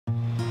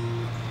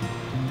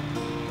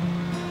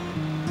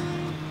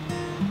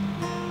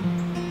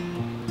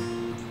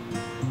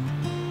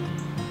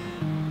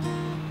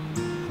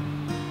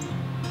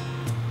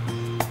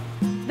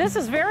This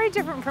is very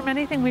different from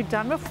anything we've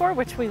done before,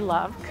 which we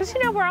love, because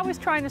you know we're always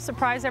trying to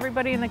surprise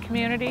everybody in the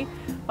community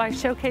by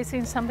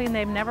showcasing something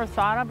they've never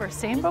thought of or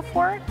seen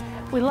before.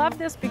 We love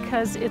this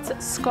because it's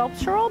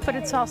sculptural, but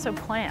it's also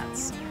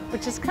plants,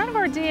 which is kind of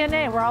our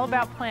DNA. We're all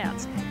about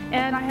plants.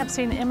 And I have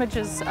seen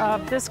images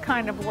of this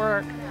kind of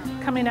work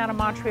coming out of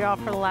Montreal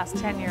for the last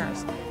 10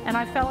 years. And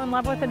I fell in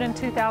love with it in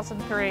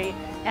 2003.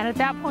 And at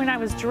that point I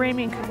was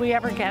dreaming, could we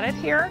ever get it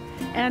here?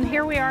 And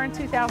here we are in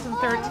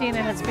 2013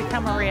 and it's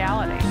become a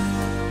reality.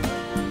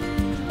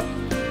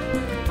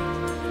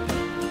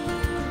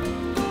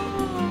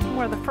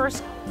 We're the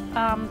first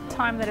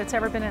time that it's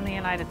ever been in the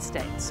United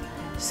States.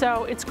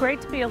 So it's great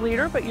to be a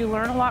leader, but you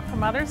learn a lot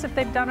from others if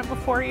they've done it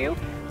before you.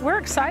 We're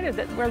excited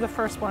that we're the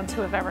first ones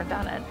who have ever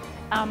done it.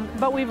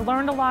 But we've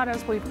learned a lot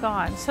as we've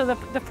gone. So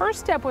the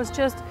first step was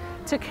just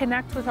to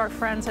connect with our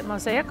friends at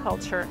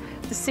Mosaiculture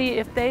to see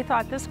if they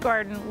thought this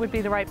garden would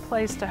be the right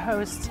place to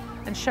host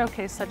and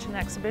showcase such an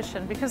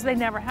exhibition, because they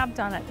never have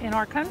done it in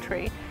our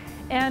country.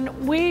 And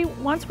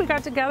once we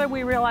got together,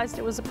 we realized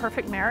it was a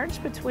perfect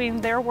marriage between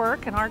their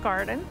work and our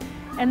garden.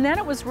 And then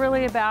it was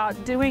really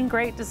about doing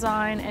great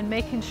design and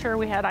making sure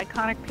we had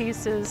iconic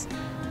pieces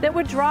that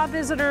would draw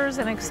visitors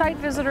and excite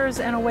visitors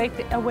and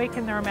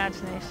awaken their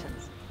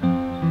imaginations.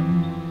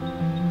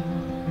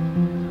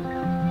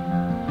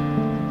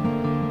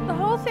 The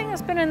whole thing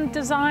has been in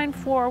design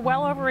for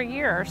well over a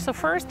year. So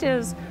first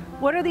is,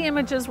 what are the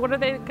images, what are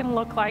they going to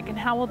look like, and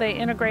how will they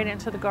integrate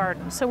into the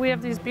garden? So we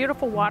have these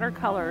beautiful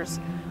watercolors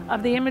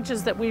of the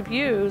images that we've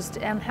used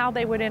and how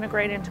they would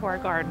integrate into our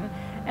garden.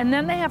 And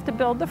then they have to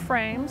build the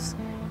frames,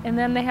 and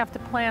then they have to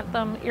plant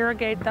them,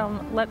 irrigate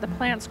them, let the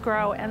plants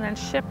grow, and then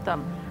ship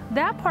them.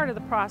 That part of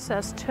the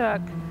process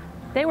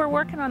they were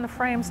working on the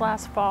frames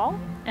last fall,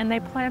 and they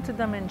planted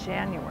them in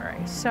January.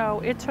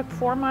 So it took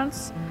 4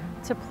 months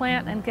to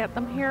plant and get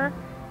them here,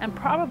 and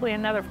probably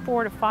another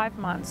 4 to 5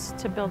 months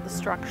to build the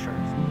structures.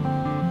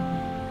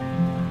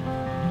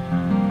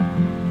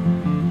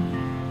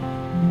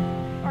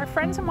 Our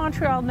friends in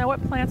Montreal know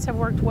what plants have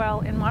worked well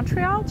in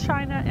Montreal,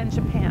 China, and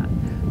Japan,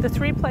 the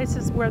 3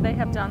 places where they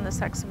have done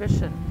this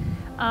exhibition.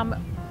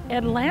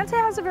 Atlanta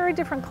has a very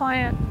different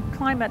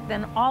climate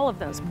than all of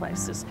those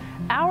places.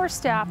 Our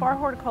staff, our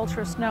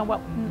horticulturists, know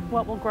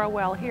what will grow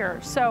well here.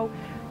 So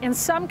in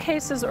some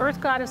cases,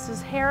 Earth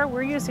Goddess's hair,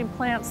 we're using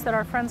plants that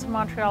our friends in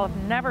Montreal have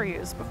never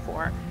used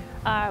before.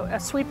 A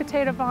sweet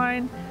potato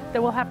vine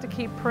that we'll have to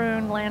keep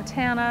pruned,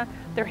 lantana.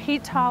 They're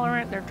heat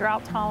tolerant, they're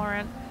drought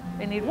tolerant.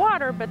 They need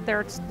water, but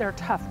they're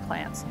tough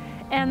plants.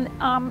 And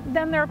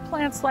then there are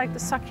plants like the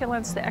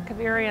succulents, the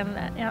echeveria, and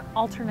the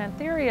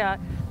alternantheria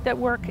that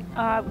work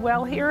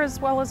well here as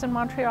well as in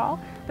Montreal.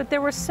 But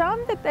there were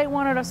some that they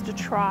wanted us to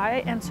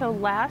try, and so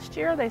last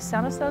year they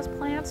sent us those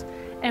plants,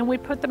 and we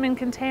put them in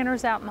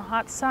containers out in the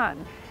hot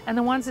sun. And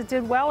the ones that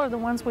did well are the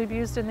ones we've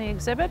used in the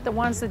exhibit. The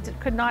ones that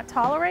could not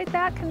tolerate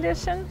that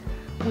condition,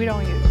 we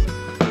don't use.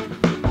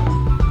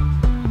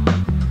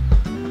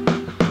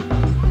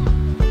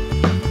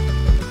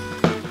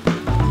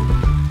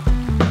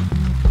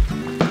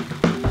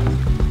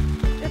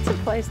 It's a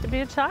place to be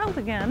a child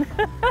again.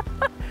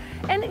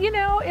 And you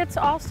know, it's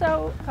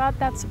also got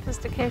that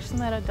sophistication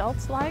that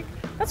adults like.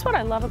 That's what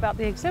I love about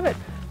the exhibit,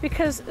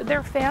 because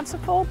they're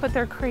fanciful, but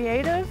they're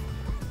creative,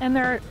 and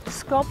they're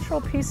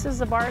sculptural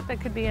pieces of art that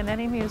could be in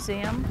any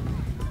museum.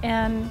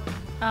 And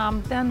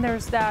then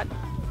there's that,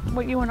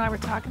 what you and I were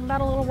talking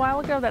about a little while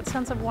ago, that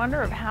sense of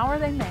wonder of how are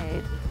they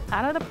made?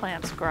 How do the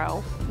plants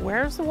grow?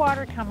 Where's the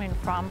water coming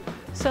from?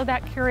 So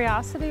that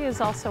curiosity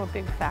is also a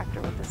big factor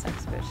with this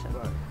exhibition.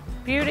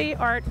 Beauty,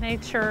 art,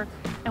 nature,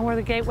 and we're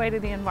the gateway to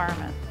the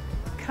environment.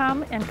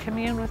 Come and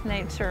commune with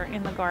nature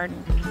in the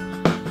garden.